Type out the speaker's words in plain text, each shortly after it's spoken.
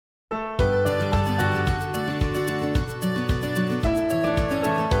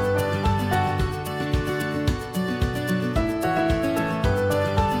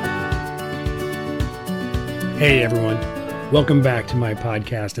Hey everyone, welcome back to my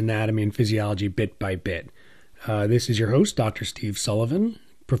podcast, Anatomy and Physiology Bit by Bit. This is your host, Dr. Steve Sullivan,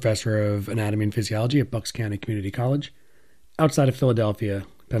 Professor of Anatomy and Physiology at Bucks County Community College, outside of Philadelphia,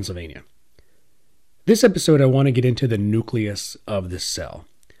 Pennsylvania. This episode, I want to get into the nucleus of the cell.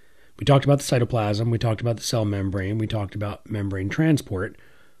 We talked about the cytoplasm, we talked about the cell membrane, we talked about membrane transport.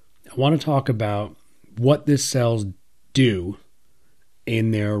 I want to talk about what these cells do in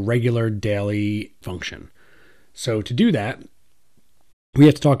their regular daily function. So to do that, we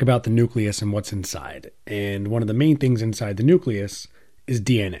have to talk about the nucleus and what's inside. And one of the main things inside the nucleus is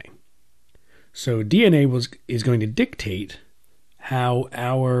DNA. So DNA is going to dictate how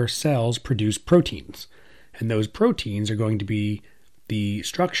our cells produce proteins. And those proteins are going to be the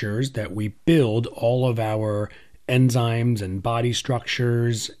structures that we build all of our enzymes and body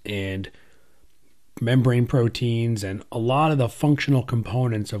structures and membrane proteins and a lot of the functional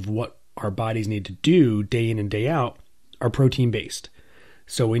components of what our bodies need to do day in and day out are protein based.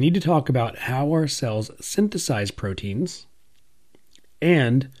 So we need to talk about how our cells synthesize proteins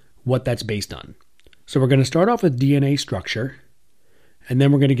and what that's based on. So we're going to start off with DNA structure, and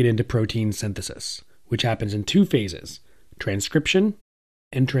then we're going to get into protein synthesis, which happens in two phases, transcription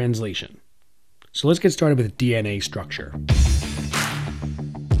and translation. So let's get started with DNA structure.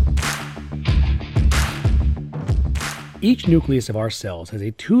 Each nucleus of our cells has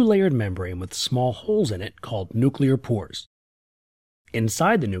a two-layered membrane with small holes in it called nuclear pores.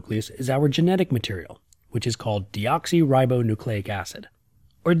 Inside the nucleus is our genetic material, which is called deoxyribonucleic acid,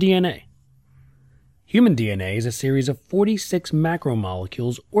 or DNA. Human DNA is a series of 46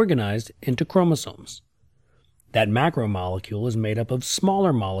 macromolecules organized into chromosomes. That macromolecule is made up of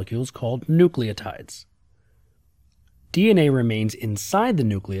smaller molecules called nucleotides. DNA remains inside the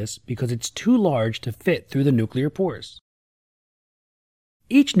nucleus because it's too large to fit through the nuclear pores.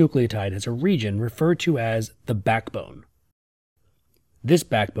 Each nucleotide has a region referred to as the backbone. This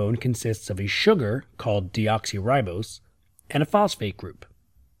backbone consists of a sugar called deoxyribose and a phosphate group.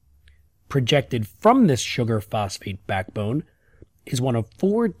 Projected from this sugar-phosphate backbone is one of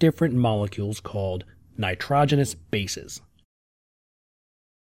four different molecules called nitrogenous bases.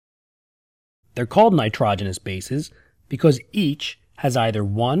 They're called nitrogenous bases because each has either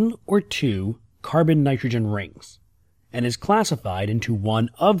one or two carbon-nitrogen rings and is classified into one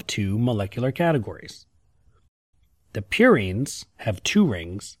of two molecular categories. The purines have two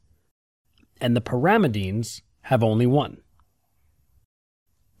rings, and the pyrimidines have only one.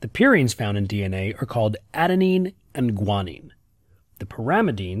 The purines found in DNA are called adenine and guanine. The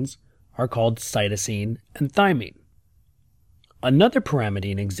pyrimidines are called cytosine and thymine. Another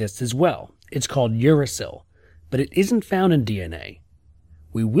pyrimidine exists as well. It's called uracil, but it isn't found in DNA.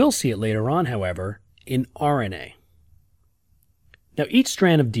 We will see it later on, however, in RNA. Now, each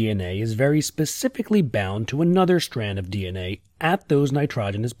strand of DNA is very specifically bound to another strand of DNA at those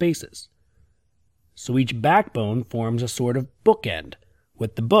nitrogenous bases. So each backbone forms a sort of bookend,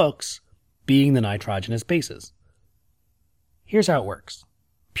 with the books being the nitrogenous bases. Here's how it works.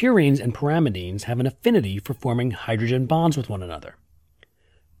 Purines and pyrimidines have an affinity for forming hydrogen bonds with one another.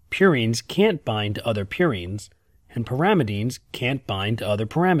 Purines can't bind to other purines, and pyrimidines can't bind to other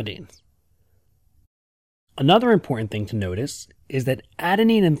pyrimidines. Another important thing to notice is that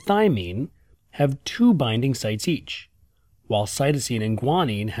adenine and thymine have two binding sites each, while cytosine and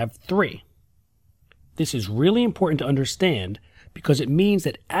guanine have three. This is really important to understand because it means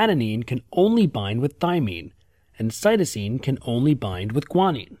that adenine can only bind with thymine, and cytosine can only bind with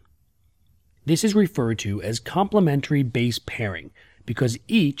guanine. This is referred to as complementary base pairing because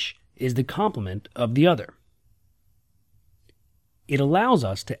each is the complement of the other. It allows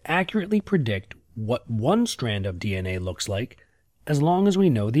us to accurately predict what one strand of DNA looks like as long as we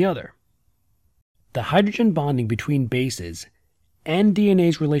know the other. The hydrogen bonding between bases and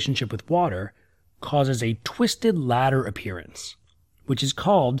DNA's relationship with water causes a twisted ladder appearance, which is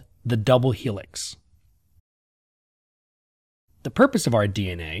called the double helix. The purpose of our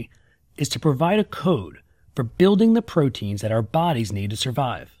DNA is to provide a code for building the proteins that our bodies need to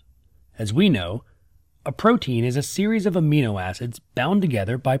survive. As we know, a protein is a series of amino acids bound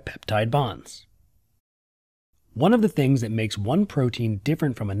together by peptide bonds. One of the things that makes one protein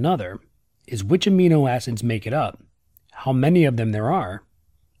different from another is which amino acids make it up, how many of them there are,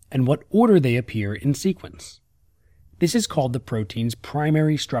 and what order they appear in sequence. This is called the protein's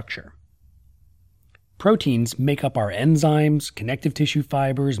primary structure. Proteins make up our enzymes, connective tissue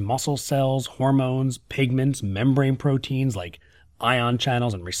fibers, muscle cells, hormones, pigments, membrane proteins like ion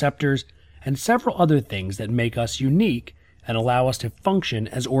channels and receptors, and several other things that make us unique and allow us to function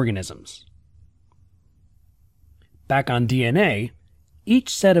as organisms. Back on DNA,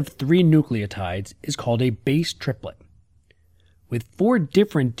 Each set of 3 nucleotides is called a base triplet. With 4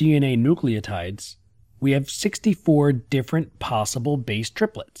 different DNA nucleotides, we have 64 different possible base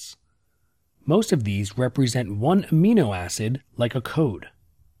triplets. Most of these represent one amino acid like a code.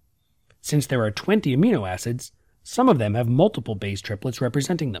 Since there are 20 amino acids, some of them have multiple base triplets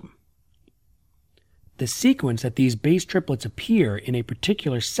representing them. The sequence that these base triplets appear in a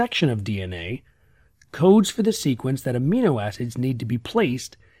particular section of DNA codes for the sequence that amino acids need to be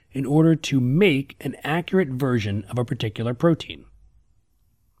placed in order to make an accurate version of a particular protein.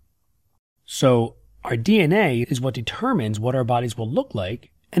 So, our DNA is what determines what our bodies will look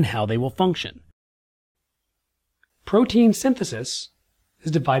like and how they will function. Protein synthesis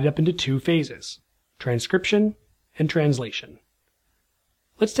is divided up into 2 phases, transcription and translation.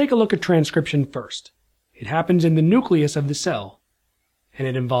 Let's take a look at transcription first. It happens in the nucleus of the cell, and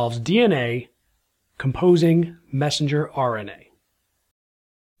it involves DNA composing messenger RNA.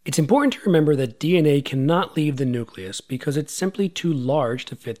 It's important to remember that DNA cannot leave the nucleus because it's simply too large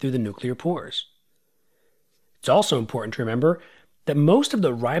to fit through the nuclear pores. It's also important to remember that most of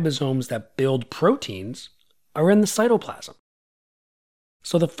the ribosomes that build proteins are in the cytoplasm.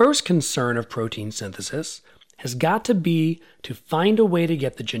 So the first concern of protein synthesis has got to be to find a way to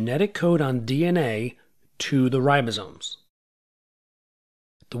get the genetic code on DNA to the ribosomes.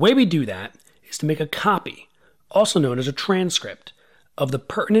 The way we do that is to make a copy, also known as a transcript, of the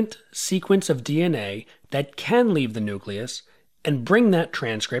pertinent sequence of DNA that can leave the nucleus and bring that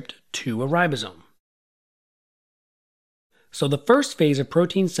transcript to a ribosome. So the first phase of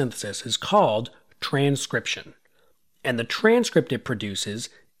protein synthesis is called transcription, and the transcript it produces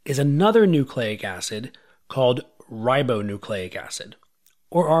is another nucleic acid called ribonucleic acid,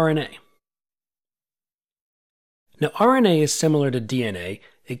 or RNA. Now, RNA is similar to DNA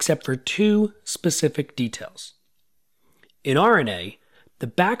except for 2 specific details. In RNA, the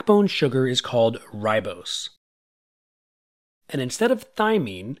backbone sugar is called ribose. And instead of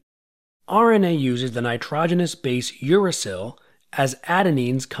thymine, RNA uses the nitrogenous base uracil as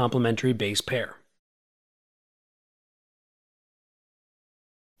adenine's complementary base pair.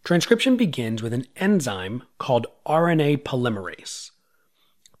 Transcription begins with an enzyme called RNA polymerase.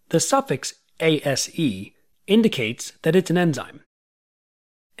 The suffix ase indicates that it's an enzyme.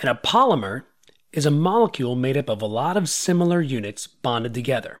 And a polymer is a molecule made up of a lot of similar units bonded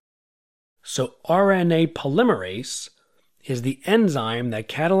together. So RNA polymerase is the enzyme that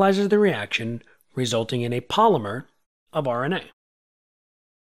catalyzes the reaction, resulting in a polymer of RNA.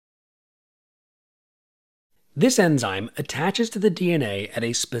 This enzyme attaches to the DNA at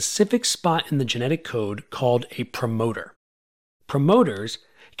a specific spot in the genetic code called a promoter. Promoters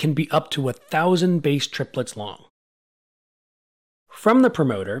can be up to 1,000 base triplets long. From the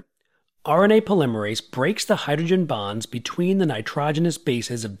promoter, RNA polymerase breaks the hydrogen bonds between the nitrogenous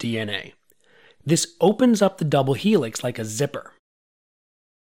bases of DNA. This opens up the double helix like a zipper.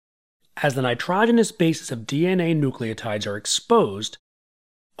 As the nitrogenous bases of DNA nucleotides are exposed,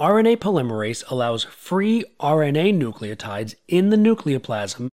 RNA polymerase allows free RNA nucleotides in the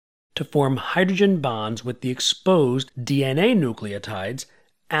nucleoplasm to form hydrogen bonds with the exposed DNA nucleotides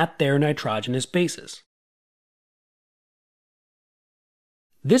at their nitrogenous bases.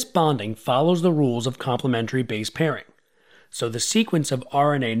 This bonding follows the rules of complementary base pairing, so the sequence of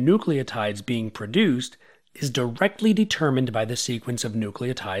RNA nucleotides being produced is directly determined by the sequence of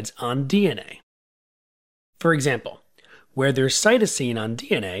nucleotides on DNA. For example, where there's cytosine on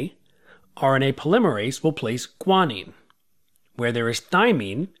DNA, RNA polymerase will place guanine. Where there is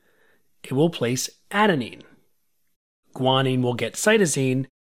thymine, it will place adenine. Guanine will get cytosine,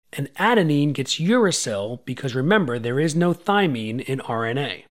 and adenine gets uracil because remember, there is no thymine in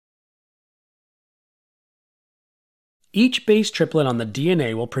RNA. Each base triplet on the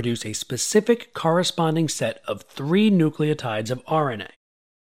DNA will produce a specific corresponding set of 3 nucleotides of RNA.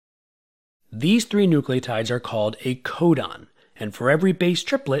 These 3 nucleotides are called a codon, and for every base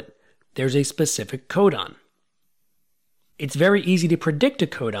triplet, there's a specific codon. It's very easy to predict a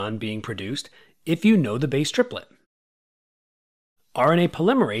codon being produced if you know the base triplet. RNA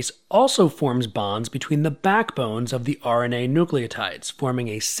polymerase also forms bonds between the backbones of the RNA nucleotides, forming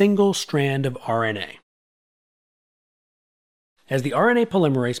a single strand of RNA. As the RNA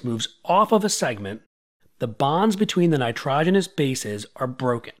polymerase moves off of a segment, the bonds between the nitrogenous bases are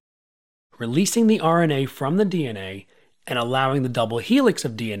broken, releasing the RNA from the DNA and allowing the double helix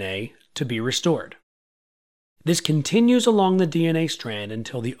of DNA to be restored. This continues along the DNA strand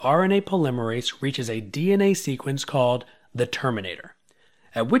until the RNA polymerase reaches a DNA sequence called the terminator,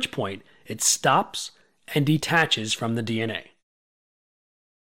 at which point it stops and detaches from the DNA.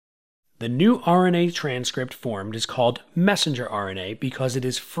 The new RNA transcript formed is called messenger RNA because it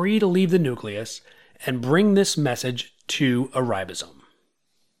is free to leave the nucleus and bring this message to a ribosome.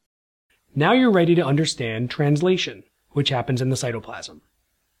 Now you're ready to understand translation, which happens in the cytoplasm.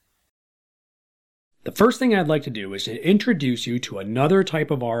 The first thing I'd like to do is to introduce you to another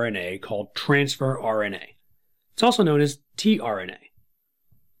type of RNA called transfer RNA. It's also known as tRNA.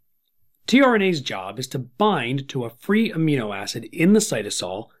 tRNA's job is to bind to a free amino acid in the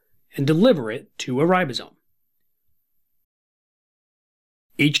cytosol and deliver it to a ribosome.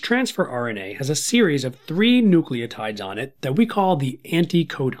 Each transfer RNA has a series of 3 nucleotides on it that we call the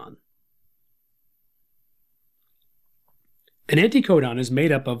anticodon. An anticodon is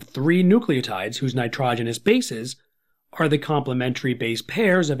made up of 3 nucleotides whose nitrogenous bases are the complementary base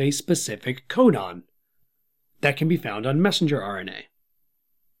pairs of a specific codon that can be found on messenger RNA.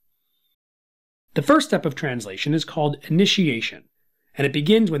 The first step of translation is called initiation, and it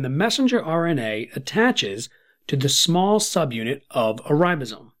begins when the messenger RNA attaches to the small subunit of a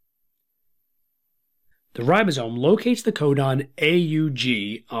ribosome. The ribosome locates the codon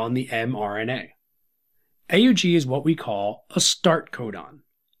AUG on the mRNA. AUG is what we call a start codon.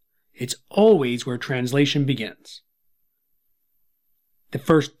 It's always where translation begins. The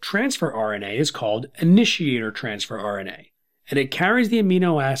first transfer RNA is called initiator transfer RNA, and it carries the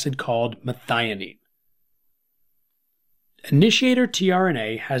amino acid called methionine. Initiator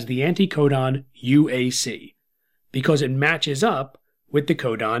tRNA has the anticodon UAC because it matches up with the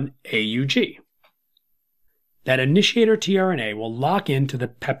codon AUG. That initiator tRNA will lock into the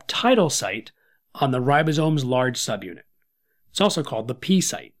peptidyl site on the ribosome's large subunit. It's also called the P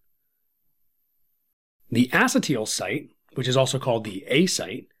site. The acetyl site, which is also called the A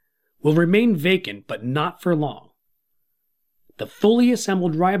site, will remain vacant but not for long. The fully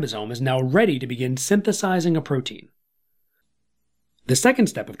assembled ribosome is now ready to begin synthesizing a protein. The second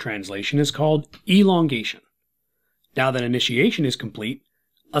step of translation is called elongation. Now that initiation is complete,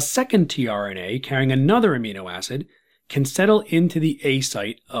 a second tRNA carrying another amino acid can settle into the A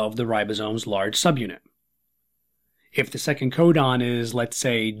site of the ribosome's large subunit. If the second codon is, let's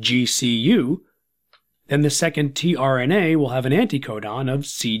say, GCU, then the second tRNA will have an anticodon of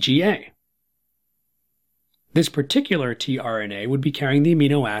CGA. This particular tRNA would be carrying the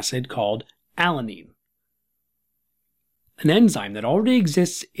amino acid called alanine. An enzyme that already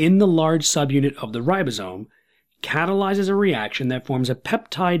exists in the large subunit of the ribosome catalyzes a reaction that forms a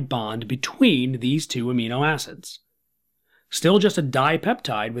peptide bond between these 2 amino acids. Still just a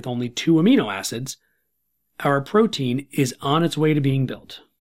dipeptide with only 2 amino acids, our protein is on its way to being built.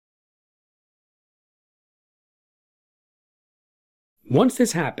 Once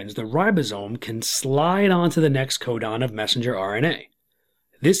this happens, the ribosome can slide onto the next codon of messenger RNA.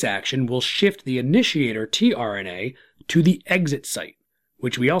 This action will shift the initiator tRNA to the exit site,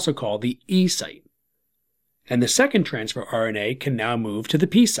 which we also call the E site. And the second transfer RNA can now move to the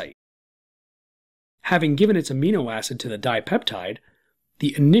P site. Having given its amino acid to the dipeptide,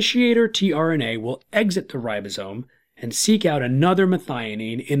 the initiator tRNA will exit the ribosome and seek out another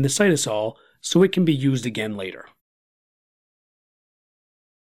methionine in the cytosol so it can be used again later.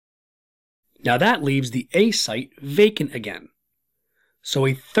 Now that leaves the A site vacant again. So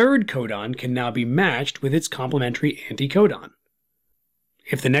a third codon can now be matched with its complementary anticodon.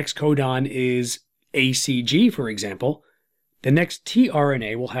 If the next codon is ACG, for example, the next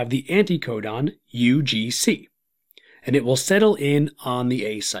tRNA will have the anticodon UGC, and it will settle in on the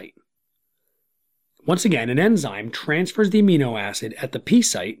A site. Once again, an enzyme transfers the amino acid at the P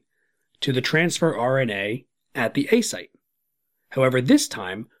site to the transfer RNA at the A site. However, this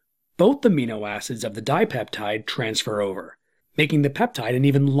time, both amino acids of the dipeptide transfer over, making the peptide an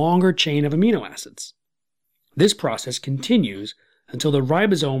even longer chain of amino acids. This process continues until the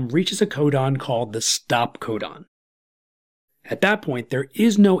ribosome reaches a codon called the stop codon. At that point, there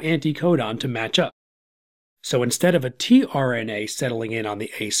is no anticodon to match up. So instead of a tRNA settling in on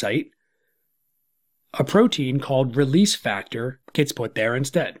the A site, a protein called release factor gets put there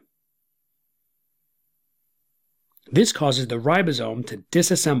instead. This causes the ribosome to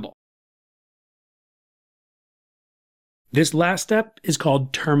disassemble. This last step is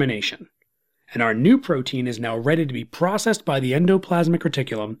called termination, and our new protein is now ready to be processed by the endoplasmic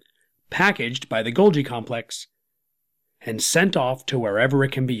reticulum, packaged by the Golgi complex, and sent off to wherever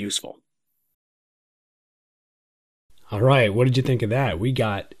it can be useful. All right, what did you think of that? We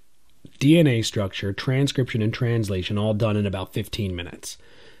got DNA structure, transcription, and translation all done in about 15 minutes.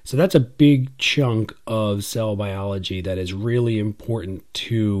 So that's a big chunk of cell biology that is really important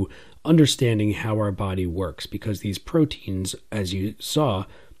to understanding how our body works, because these proteins, as you saw,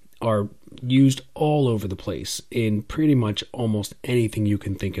 are used all over the place in pretty much almost anything you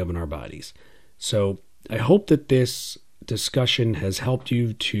can think of in our bodies. So I hope that this discussion has helped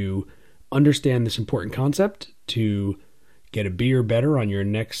you to understand this important concept, to get a B or better on your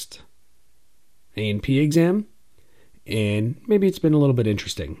next A&P exam, and maybe it's been a little bit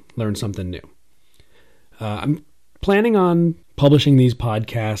interesting, learn something new. I'm planning on publishing these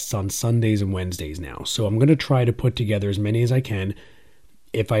podcasts on Sundays and Wednesdays now, so I'm going to try to put together as many as I can.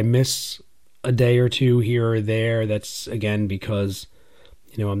 If I miss a day or two here or there, that's again because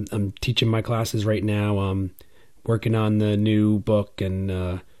I'm teaching my classes right now. I'm working on the new book, and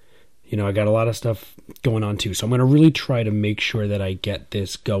I got a lot of stuff going on too. So I'm going to really try to make sure that I get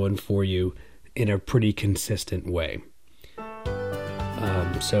this going for you in a pretty consistent way.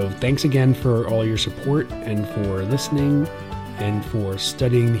 So thanks again for all your support and for listening and for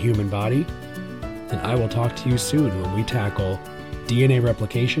studying the human body. And I will talk to you soon when we tackle DNA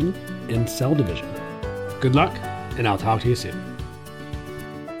replication and cell division. Good luck, and I'll talk to you soon.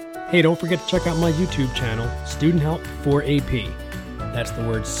 Hey, don't forget to check out my YouTube channel, Student Help for AP. That's the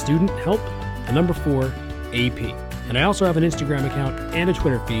word Student Help, the number 4, AP. And I also have an Instagram account and a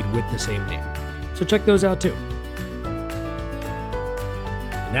Twitter feed with the same name. So check those out too.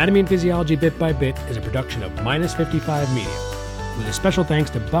 Anatomy and Physiology Bit by Bit is a production of Minus 55 Media, with a special thanks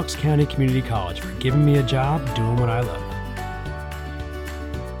to Bucks County Community College for giving me a job doing what I love.